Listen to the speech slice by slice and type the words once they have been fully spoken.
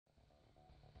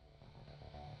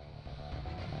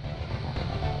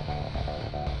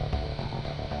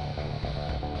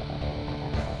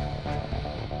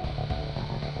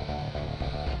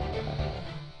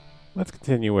Let's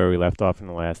continue where we left off in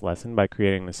the last lesson by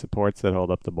creating the supports that hold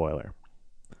up the boiler.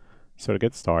 So to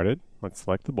get started, let's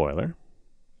select the boiler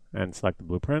and select the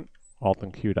blueprint. Alt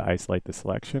and Q to isolate the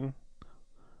selection.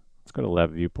 Let's go to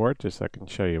left viewport just so I can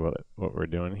show you what we're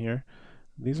doing here.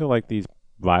 These are like these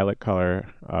violet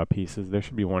color pieces. There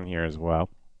should be one here as well.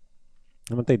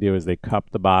 And what they do is they cup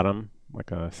the bottom,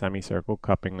 like a semicircle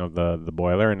cupping of the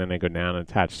boiler, and then they go down and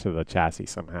attach to the chassis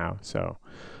somehow. So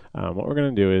what we're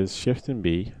going to do is Shift and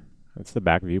B. That's the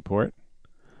back viewport.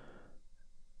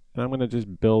 And I'm going to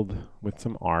just build with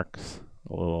some arcs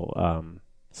a little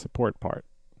support part,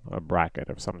 a bracket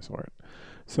of some sort.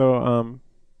 So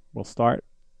we'll start.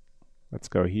 Let's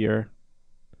go here,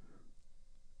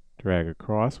 drag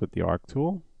across with the arc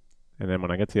tool. And then when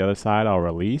I get to the other side, I'll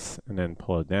release and then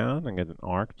pull it down and get an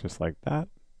arc just like that.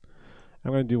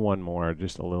 I'm going to do one more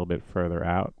just a little bit further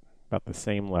out, about the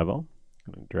same level.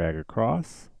 I'm going to drag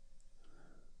across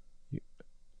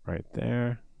right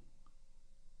there.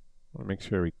 We'll make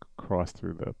sure we cross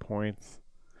through the points,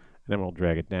 and then we'll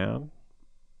drag it down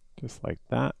just like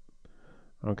that.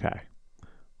 Okay,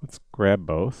 let's grab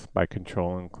both by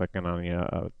Control and clicking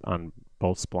on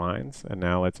both splines, and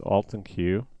now let's Alt and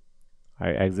Q.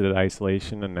 I exited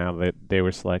isolation, and now that they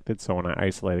were selected, so when I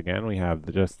isolate again, we have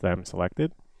just them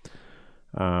selected.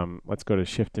 Let's go to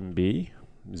Shift and B,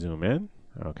 zoom in.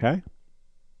 Okay,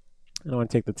 and I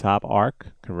want to take the top arc,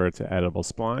 convert it to editable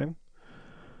spline,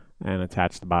 and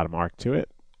attach the bottom arc to it,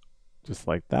 just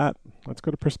like that. Let's go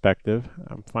to perspective.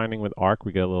 I'm finding with arc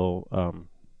we get a little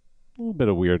bit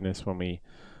of weirdness when we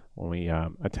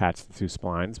attach the two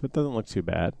splines, but it doesn't look too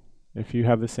bad. If you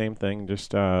have the same thing, just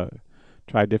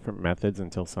try different methods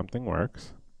until something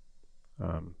works.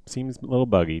 Seems a little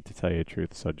buggy to tell you the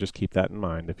truth, so just keep that in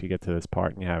mind if you get to this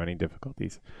part and you have any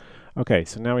difficulties. Okay,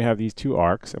 so now we have these two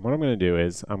arcs, and what I'm going to do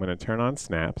is I'm going to turn on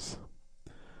snaps.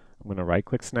 I'm going to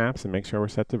right-click snaps and make sure we're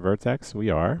set to vertex. We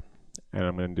are. And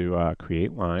I'm going to do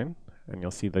create line. And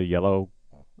you'll see the yellow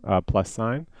plus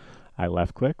sign. I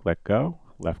left-click, let go,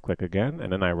 left-click again,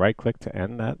 and then I right-click to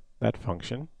end that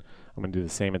function. I'm going to do the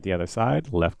same at the other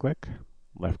side. Left-click,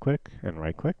 and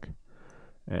right-click.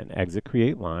 And exit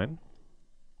create line.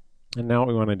 And now what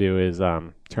we want to do is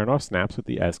turn off snaps with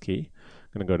the S key.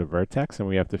 I'm going to go to vertex, and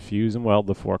we have to fuse and weld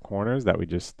the four corners that we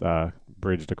just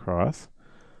bridged across.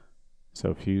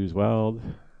 So fuse, weld,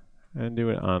 and do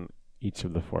it on each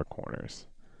of the four corners.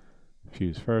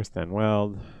 Fuse first, then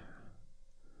weld,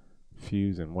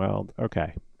 fuse and weld.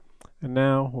 Okay. And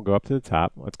now we'll go up to the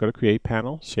top. Let's go to Create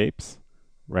Panel, Shapes,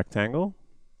 Rectangle.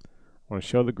 I want to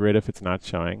show the grid if it's not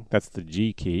showing. That's the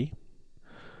G key.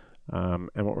 And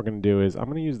what we're going to do is I'm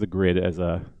going to use the grid as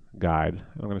a guide.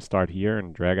 I'm going to start here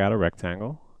and drag out a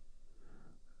rectangle.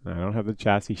 I don't have the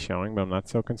chassis showing, but I'm not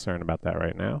so concerned about that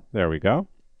right now. There we go.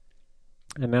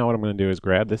 And now what I'm going to do is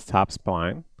grab this top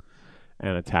spline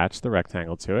and attach the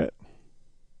rectangle to it,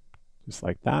 just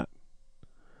like that.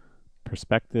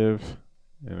 Perspective,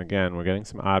 and again, we're getting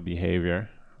some odd behavior.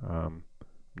 I'm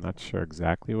not sure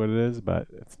exactly what it is, but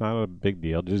it's not a big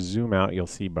deal. Just zoom out, you'll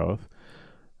see both.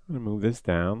 I'm going to move this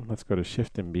down. Let's go to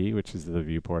Shift and B, which is the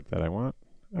viewport that I want.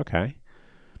 Okay.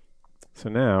 So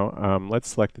now let's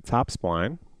select the top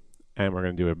spline, and we're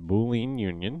going to do a Boolean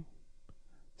union.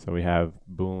 So we have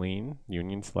Boolean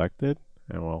union selected,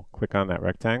 and we'll click on that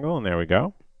rectangle, and there we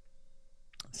go.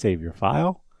 Save your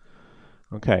file.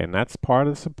 Okay, and that's part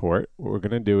of the support. What we're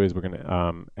going to do is we're going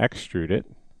to extrude it.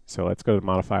 So let's go to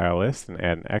modifier list and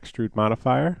add an extrude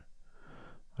modifier.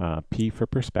 P for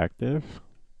perspective.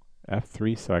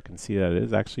 F3 so I can see that it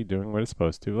is actually doing what it's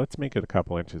supposed to. Let's make it a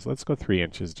couple inches. Let's go 3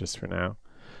 inches just for now.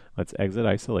 Let's exit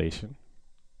isolation.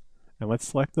 And let's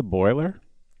select the boiler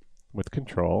with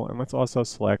Control, and let's also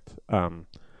select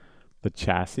the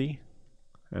chassis,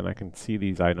 and I can see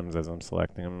these items as I'm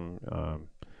selecting them.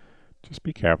 Just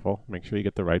be careful, make sure you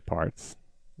get the right parts.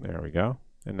 There we go.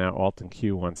 And now Alt and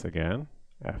Q once again,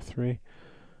 F3.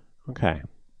 Okay,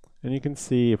 and you can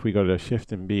see if we go to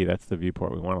Shift and B, that's the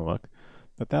viewport we want to look,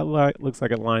 that looks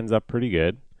like it lines up pretty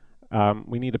good.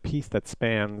 We need a piece that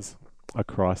spans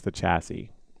across the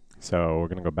chassis. So we're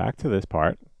going to go back to this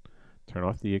part. Turn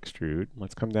off the extrude.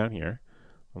 Let's come down here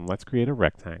and let's create a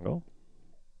rectangle.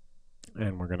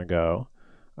 And we're going to go,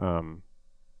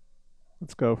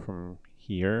 let's go from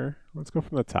here. Let's go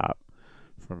from the top.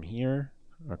 From here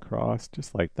across,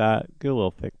 just like that. Get a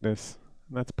little thickness.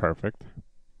 And that's perfect.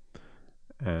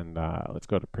 And let's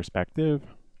go to perspective.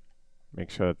 Make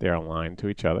sure that they're aligned to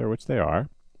each other, which they are.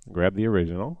 Grab the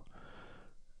original.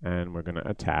 And we're going to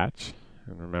attach.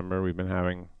 And remember, we've been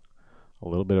having a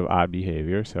little bit of odd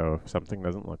behavior, so if something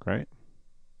doesn't look right.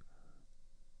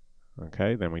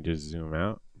 Okay, then we just zoom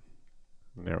out.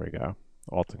 And there we go.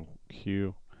 Alt and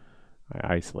Q.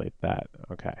 I isolate that.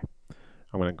 Okay.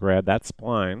 I'm going to grab that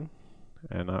spline,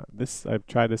 and I've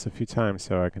tried this a few times,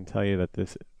 so I can tell you that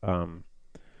this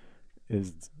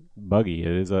is buggy.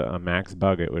 It is a max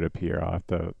bug, it would appear. I'll have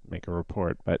to make a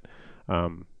report, but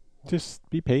um, just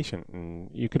be patient. And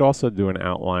you could also do an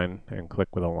outline and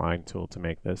click with a line tool to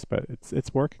make this, but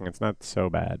it's working. It's not so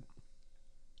bad.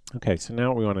 Okay, so now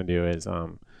what we want to do is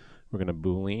we're going to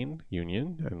Boolean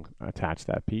union and attach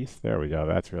that piece. There we go.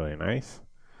 That's really nice.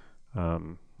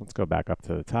 Let's go back up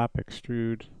to the top,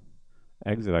 extrude,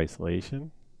 exit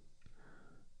isolation.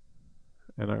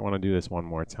 And I want to do this one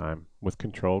more time. With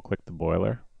control, click the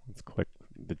boiler. Let's click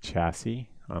the chassis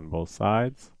on both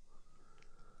sides.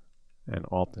 And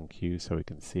Alt and Q so we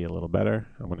can see a little better.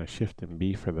 I'm going to Shift and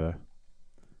B for the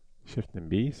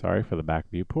back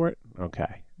viewport.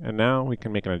 Okay. And now we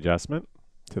can make an adjustment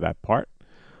to that part.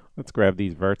 Let's grab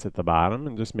these verts at the bottom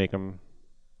and just make them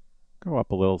go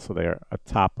up a little so they're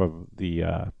atop of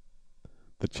the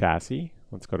chassis.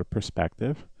 Let's go to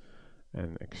perspective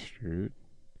and extrude.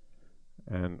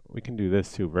 And we can do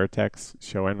this too, vertex,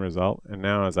 show end result. And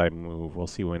now as I move, we'll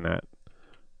see when that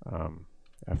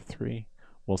F3,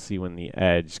 we'll see when the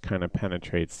edge kind of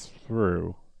penetrates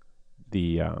through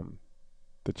the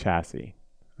chassis.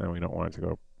 And we don't want it to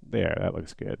go there. That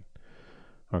looks good.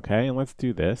 Okay, and let's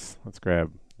do this. Let's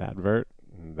grab that vert,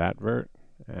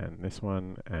 and this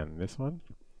one, and this one.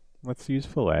 Let's use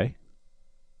fillet.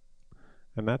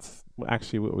 And that's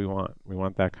actually what we want. We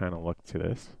want that kind of look to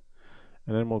this.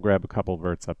 And then we'll grab a couple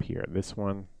verts up here. This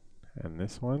one and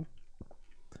this one.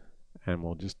 And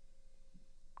we'll just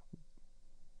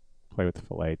play with the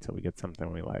fillet till we get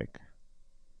something we like.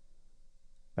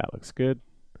 That looks good.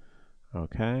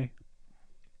 Okay.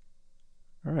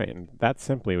 All right, and that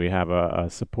simply we have a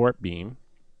support beam.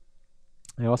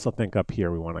 I also think up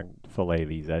here we want to fillet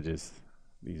these edges,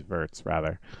 these verts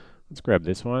rather. Let's grab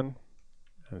this one,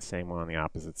 and the same one on the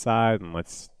opposite side, and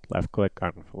let's left click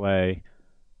on fillet,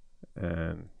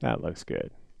 and that looks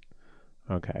good.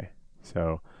 Okay,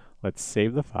 so let's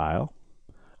save the file.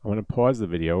 I'm going to pause the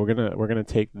video. We're gonna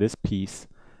take this piece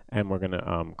and we're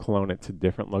gonna clone it to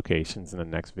different locations in the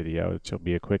next video, which will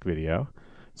be a quick video.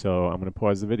 So I'm going to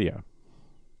pause the video.